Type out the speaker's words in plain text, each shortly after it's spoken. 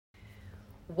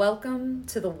Welcome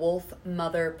to the Wolf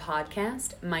Mother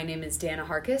podcast. My name is Dana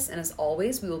Harkis, and as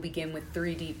always, we will begin with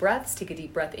 3 deep breaths. Take a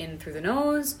deep breath in through the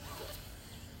nose,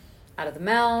 out of the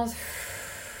mouth,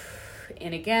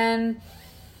 in again,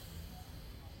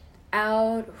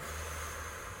 out.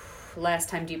 Last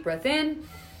time, deep breath in,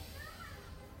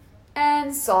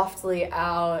 and softly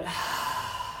out.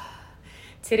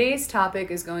 Today's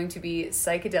topic is going to be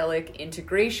psychedelic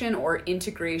integration or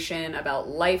integration about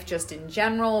life just in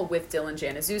general with Dylan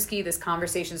Januszewski. This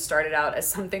conversation started out as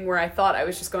something where I thought I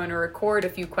was just going to record a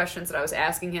few questions that I was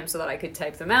asking him so that I could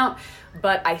type them out,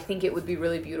 but I think it would be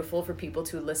really beautiful for people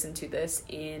to listen to this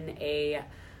in a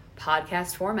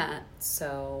podcast format,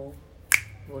 so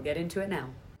we'll get into it now.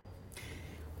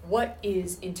 What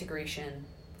is integration?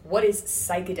 What is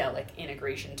psychedelic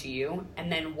integration to you? And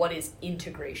then what is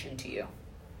integration to you?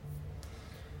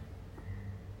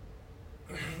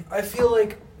 I feel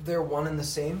like they're one and the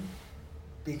same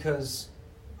because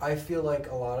I feel like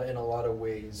in a lot of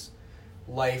ways,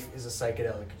 life is a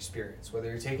psychedelic experience. Whether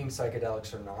you're taking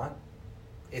psychedelics or not,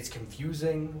 it's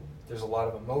confusing, there's a lot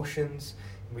of emotions,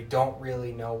 and we don't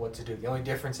really know what to do. The only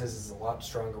difference is it's a lot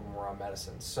stronger when we're on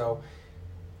medicine. So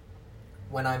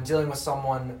when I'm dealing with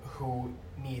someone who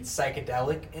needs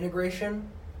psychedelic integration,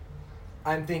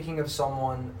 I'm thinking of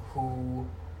someone who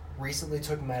recently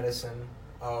took medicine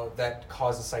that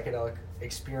caused a psychedelic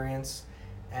experience,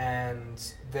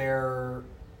 and they're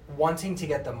wanting to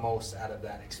get the most out of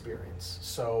that experience.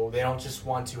 So they don't just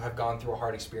want to have gone through a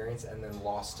hard experience and then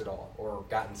lost it all, or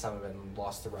gotten some of it and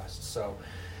lost the rest. So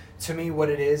to me, what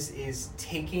it is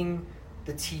taking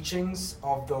the teachings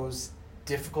of those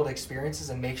difficult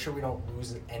experiences and make sure we don't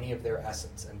lose any of their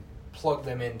essence and plug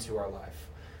them into our life.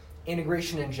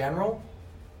 Integration in general,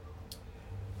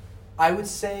 I would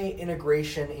say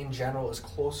integration in general is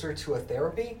closer to a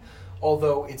therapy,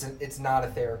 although it's not a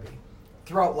therapy.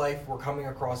 Throughout life, we're coming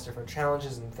across different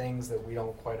challenges and things that we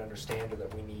don't quite understand or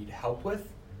that we need help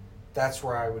with. That's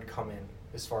where I would come in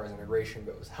as far as integration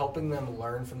goes, helping them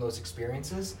learn from those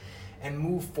experiences and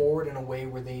move forward in a way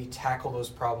where they tackle those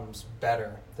problems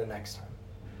better the next time.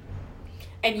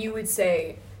 And you would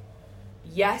say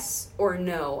yes or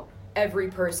no, every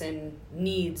person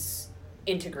needs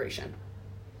integration?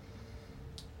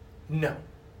 No,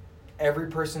 every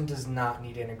person does not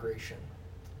need integration,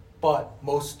 but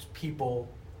most people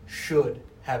should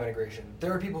have integration.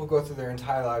 There are people who go through their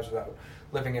entire lives without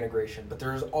living integration, but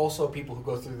there's also people who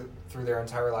go through their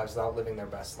entire lives without living their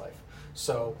best life.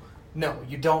 So, no,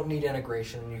 you don't need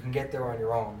integration. You can get there on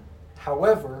your own.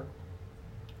 However,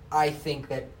 I think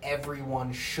that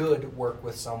everyone should work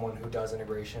with someone who does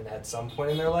integration at some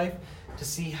point in their life to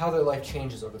see how their life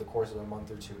changes over the course of a month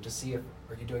or two, to see if,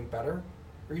 are you doing better?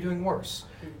 Or are you doing worse?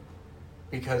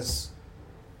 Because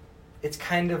it's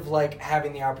kind of like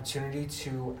having the opportunity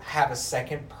to have a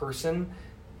second person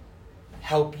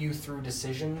help you through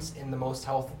decisions in the most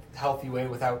healthy way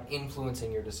without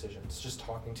influencing your decisions, just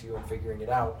talking to you and figuring it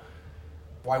out.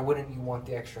 Why wouldn't you want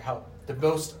the extra help? The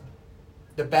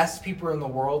best people in the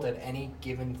world at any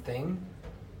given thing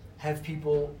have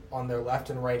people on their left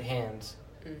and right hands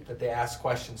that they ask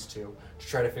questions to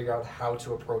try to figure out how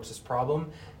to approach this problem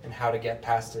and how to get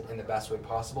past it in the best way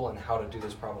possible and how to do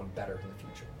this problem better in the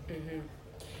future.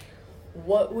 Mm-hmm.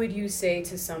 What would you say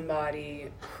to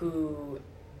somebody who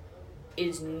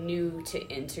is new to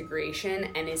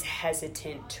integration and is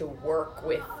hesitant to work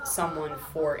with someone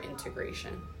for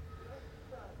integration?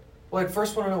 Well, I'd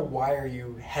first want to know, why are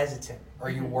you hesitant? Are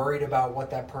you worried about what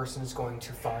that person is going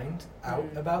to find out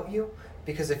about you?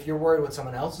 Because if you're worried what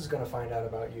someone else is going to find out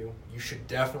about you, you should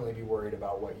definitely be worried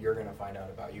about what you're going to find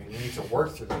out about you. And you need to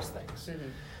work through those things. Mm-hmm.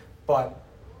 But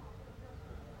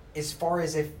as far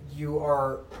as if you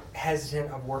are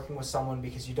hesitant of working with someone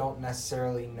because you don't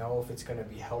necessarily know if it's going to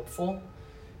be helpful,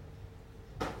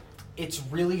 it's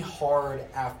really hard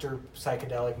after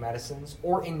psychedelic medicines,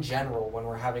 or in general when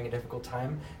we're having a difficult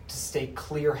time, to stay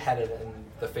clear-headed in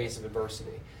the face of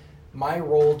adversity. My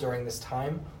role during this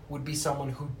time would be someone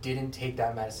who didn't take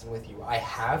that medicine with you. I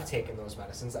have taken those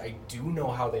medicines. I do know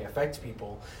how they affect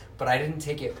people, but I didn't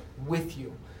take it with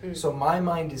you. So my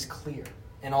mind is clear.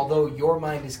 And although your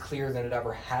mind is clearer than it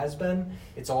ever has been,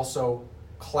 it's also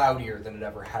cloudier than it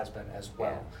ever has been as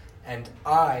well. Yeah. And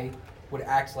I would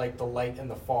act like the light in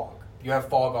the fog. You have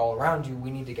fog all around you, we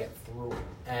need to get through it.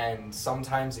 And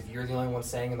sometimes if you're the only one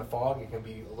staying in the fog, it can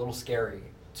be a little scary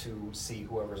to see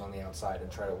whoever's on the outside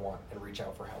and try to want and reach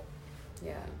out for help.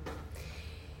 Yeah.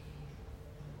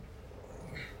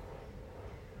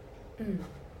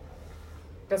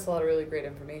 That's a lot of really great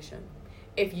information.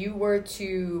 If you were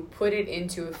to put it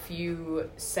into a few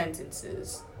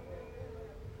sentences,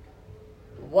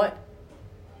 what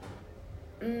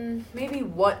maybe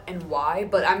what and why,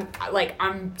 but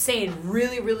I'm saying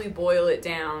really, really boil it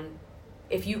down.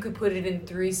 If you could put it in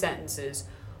 3 sentences,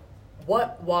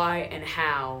 what, why, and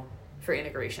how for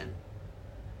integration?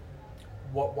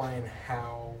 What, why, and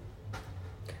how?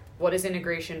 What is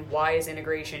integration? Why is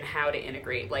integration? How to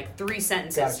integrate? Like 3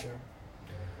 sentences.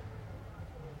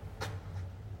 Gotcha.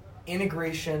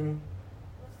 Integration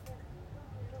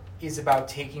is about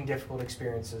taking difficult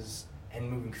experiences and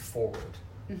moving forward.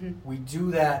 Mm-hmm. We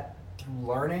do that through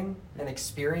learning and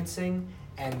experiencing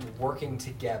and working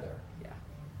together. Yeah.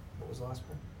 What was the last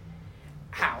part?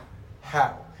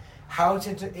 How? How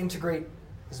to integrate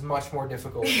is much more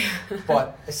difficult,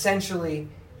 but essentially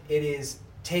it is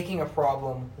taking a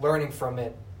problem, learning from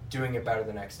it, doing it better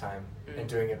the next time, and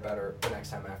doing it better the next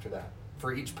time after that.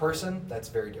 For each person, that's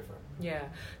very different. Yeah.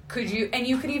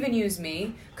 You could even use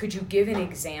me, could you give an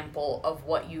example of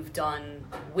what you've done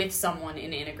with someone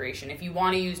in integration? If you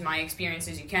want to use my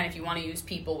experiences, you can. If you want to use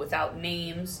people without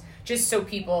names, just so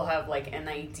people have like an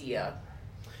idea.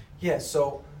 Yeah,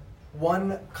 so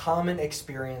one common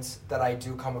experience that I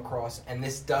do come across, and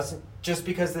this doesn't, just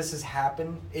because this isn't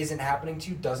happening to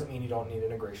you, doesn't mean you don't need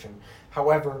integration.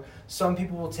 However, some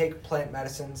people will take plant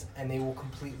medicines and they will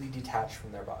completely detach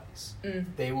from their bodies.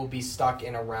 They will be stuck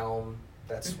in a realm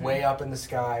that's way up in the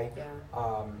sky,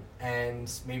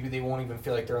 and maybe they won't even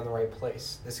feel like they're in the right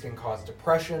place. This can cause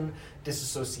depression,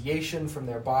 disassociation from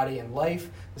their body and life.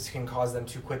 This can cause them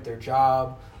to quit their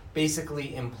job,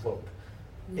 basically implode.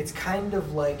 It's kind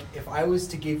of like if I was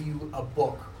to give you a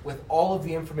book with all of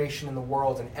the information in the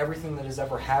world and everything that has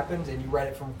ever happened, and you read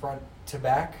it from front to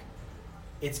back,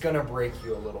 it's going to break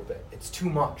you a little bit. It's too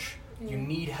much. You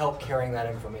need help carrying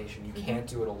that information. You can't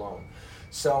do it alone.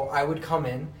 So I would come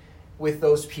in with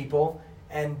those people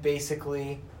and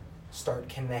basically start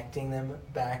connecting them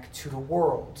back to the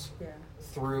world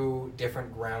through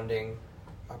different grounding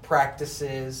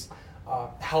practices,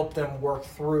 help them work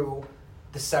through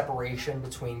the separation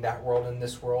between that world and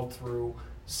this world through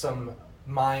some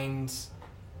mind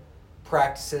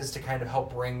practices to kind of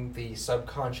help bring the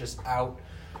subconscious out.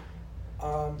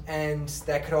 And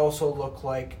that could also look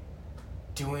like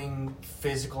doing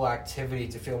physical activity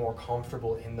to feel more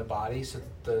comfortable in the body, so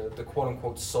that the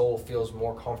quote-unquote soul feels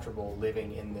more comfortable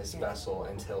living in this vessel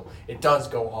until it does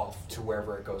go off to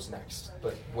wherever it goes next.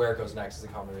 But where it goes next is a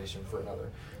conversation for another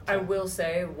time. I will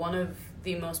say one of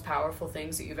the most powerful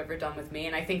things that you've ever done with me,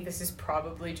 and I think this is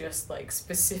probably just like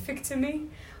specific to me,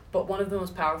 but one of the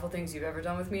most powerful things you've ever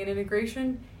done with me in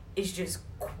integration is just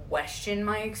question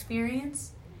my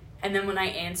experience. And then when I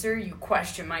answer, you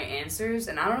question my answers.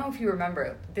 And I don't know if you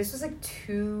remember, this was like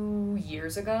 2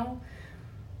 years ago.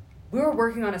 We were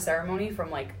working on a ceremony from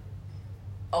like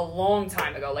a long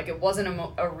time ago. Like it wasn't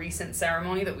a recent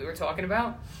ceremony that we were talking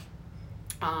about.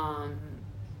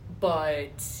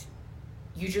 But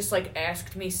you just like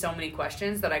asked me so many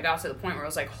questions that I got to the point where I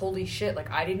was like, holy shit,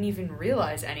 like I didn't even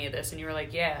realize any of this. And you were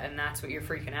like, yeah, and that's what you're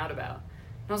freaking out about.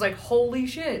 I was like, holy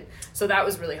shit. So that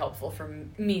was really helpful for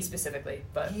me specifically.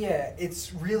 But yeah,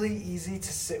 it's really easy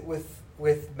to sit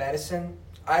with medicine.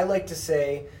 I like to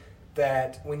say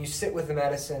that when you sit with the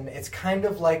medicine, it's kind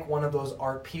of like one of those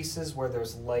art pieces where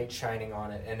there's light shining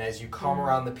on it. And as you come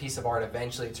around the piece of art,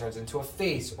 eventually it turns into a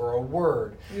face or a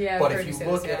word. Yeah, but if you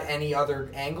look at any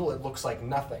other angle, it looks like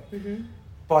nothing. Mm-hmm.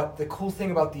 But the cool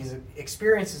thing about these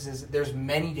experiences is there's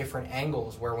many different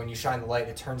angles where when you shine the light,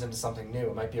 it turns into something new.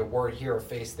 It might be a word here, a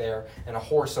face there, and a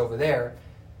horse over there.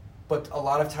 But a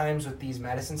lot of times with these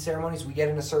medicine ceremonies, we get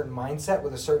in a certain mindset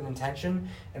with a certain intention,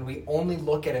 and we only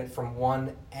look at it from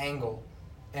one angle.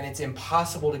 And it's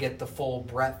impossible to get the full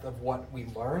breadth of what we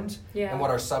learned and what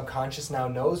our subconscious now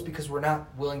knows, because we're not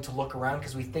willing to look around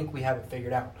because we think we have it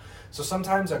figured out. So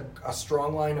sometimes a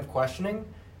strong line of questioning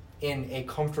in a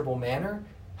comfortable manner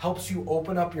helps you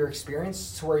open up your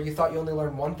experience to where you thought you only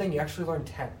learned one thing, you actually learned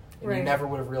 10. And you never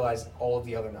would have realized all of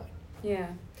the other 9. Yeah.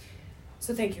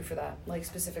 So thank you for that, like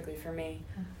specifically for me.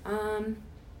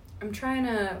 I'm trying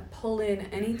to pull in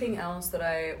anything else that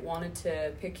I wanted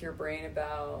to pick your brain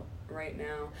about right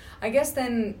now. I guess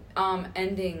then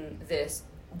ending this,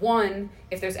 one,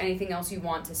 if there's anything else you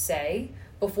want to say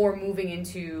before moving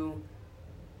into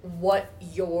what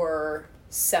your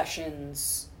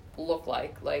sessions look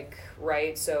like,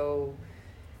 right? So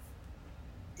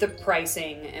the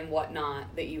pricing and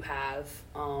whatnot that you have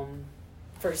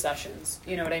for sessions,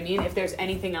 you know what I mean? If there's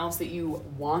anything else that you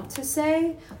want to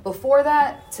say before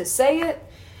that, to say it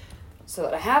so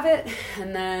that I have it,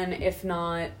 and then if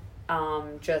not,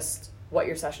 just what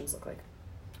your sessions look like.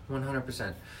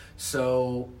 100%.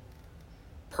 So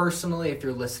personally, if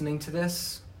you're listening to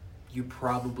this, you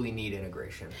probably need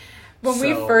integration. When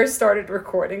we first started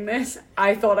recording this,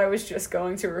 I thought I was just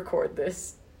going to record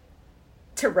this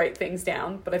to write things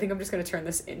down, but I think I'm just going to turn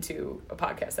this into a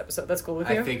podcast episode. That's cool with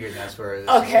you? I figured that's where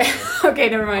Okay,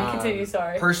 never mind. Continue,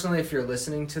 sorry. Personally, if you're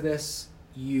listening to this,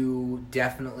 you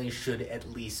definitely should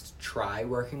at least try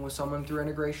working with someone through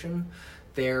integration.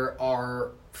 There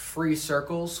are free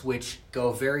circles which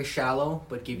go very shallow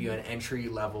but give you an entry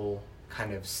level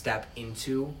kind of step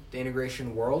into the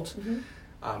integration world.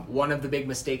 One of the big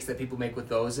mistakes that people make with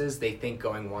those is they think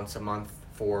going once a month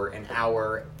for an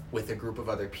hour with a group of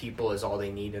other people is all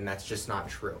they need, and that's just not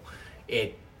true.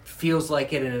 It feels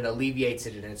like it and it alleviates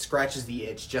it and it scratches the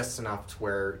itch just enough to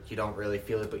where you don't really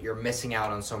feel it, but you're missing out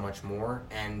on so much more,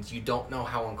 and you don't know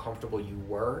how uncomfortable you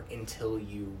were until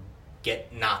you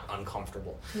get not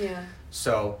uncomfortable. Yeah.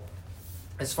 So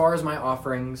as far as my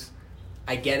offerings,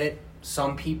 I get it.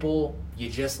 Some people, you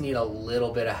just need a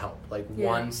little bit of help, like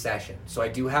one session. So I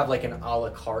do have like an a la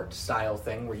carte style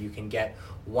thing where you can get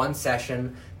one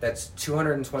session that's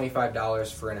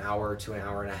 $225 for an hour to an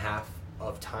hour and a half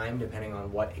of time, depending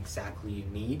on what exactly you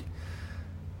need.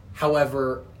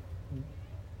 However,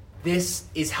 this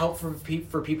is helpful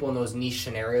for people in those niche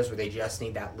scenarios where they just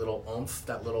need that little oomph,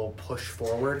 that little push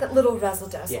forward. That little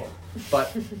razzle-dazzle. Yeah.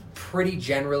 But pretty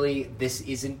generally, this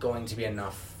isn't going to be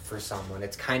enough for someone.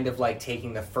 It's kind of like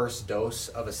taking the first dose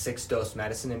of a 6-dose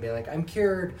medicine and being like, I'm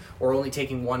cured, or only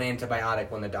taking one antibiotic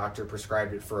when the doctor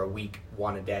prescribed it for a week,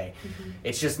 one a day.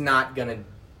 It's just not gonna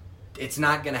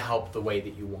help the way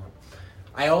that you want.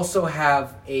 I also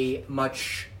have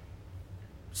it's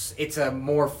a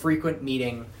more frequent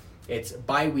meeting. It's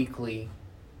bi-weekly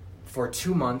for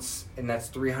 2 months, and that's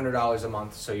 $300 a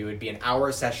month. So you would be an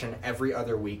hour session every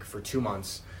other week for 2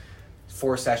 months,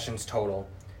 4 sessions total.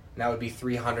 And that would be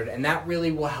 $300, and that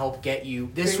really will help get you.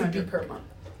 This would be per month.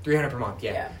 $300 per month,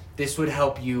 yeah. This would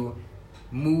help you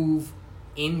move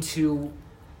into.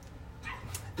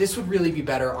 This would really be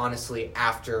better, honestly,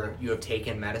 after you have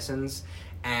taken medicines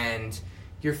and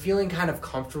you're feeling kind of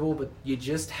comfortable, but you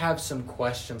just have some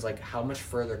questions like, how much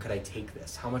further could I take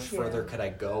this? How much further could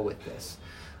I go with this?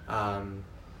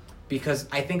 Because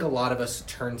I think a lot of us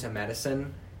turn to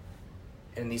medicine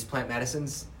and these plant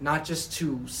medicines, not just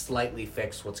to slightly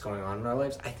fix what's going on in our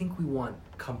lives. I think we want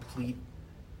complete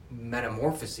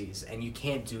metamorphoses, and you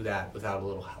can't do that without a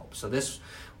little help. So this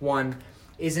one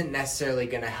isn't necessarily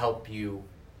going to help you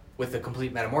with the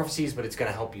complete metamorphoses, but it's going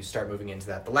to help you start moving into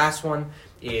that. The last one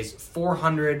is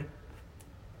 $400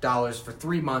 for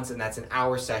 3 months, and that's an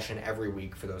hour session every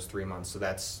week for those 3 months. So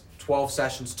that's 12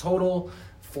 sessions total,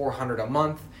 $400 a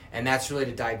month, and that's really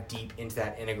to dive deep into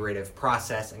that integrative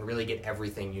process and really get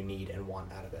everything you need and want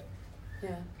out of it.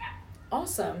 Yeah.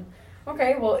 Awesome.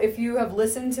 Okay, well, if you have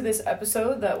listened to this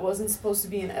episode that wasn't supposed to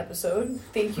be an episode,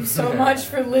 thank you so much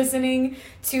for listening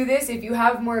to this. If you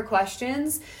have more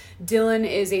questions, Dylan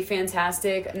is a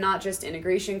fantastic, not just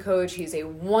integration coach, he's a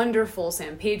wonderful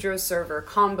San Pedro server,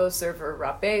 combo server,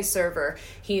 rapé server.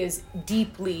 He is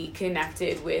deeply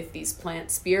connected with these plant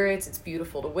spirits. It's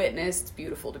beautiful to witness. It's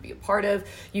beautiful to be a part of.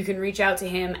 You can reach out to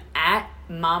him at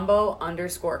mambo_combo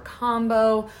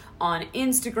on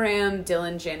Instagram,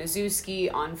 Dylan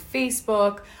Januszewski on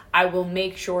Facebook. I will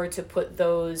make sure to put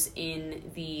those in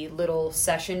the little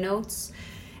session notes.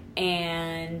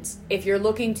 And if you're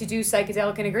looking to do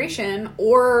psychedelic integration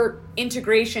or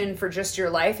integration for just your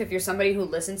life, if you're somebody who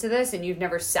listens to this and you've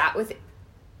never sat with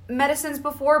medicines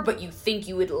before, but you think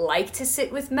you would like to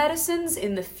sit with medicines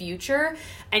in the future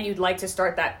and you'd like to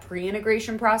start that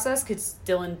pre-integration process, because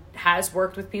Dylan has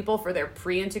worked with people for their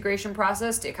pre-integration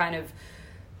process to kind of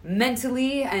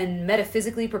mentally and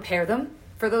metaphysically prepare them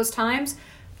for those times,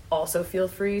 also feel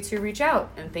free to reach out.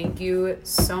 And thank you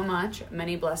so much.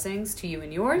 Many blessings to you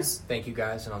and yours. Thank you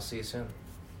guys, and I'll see you soon.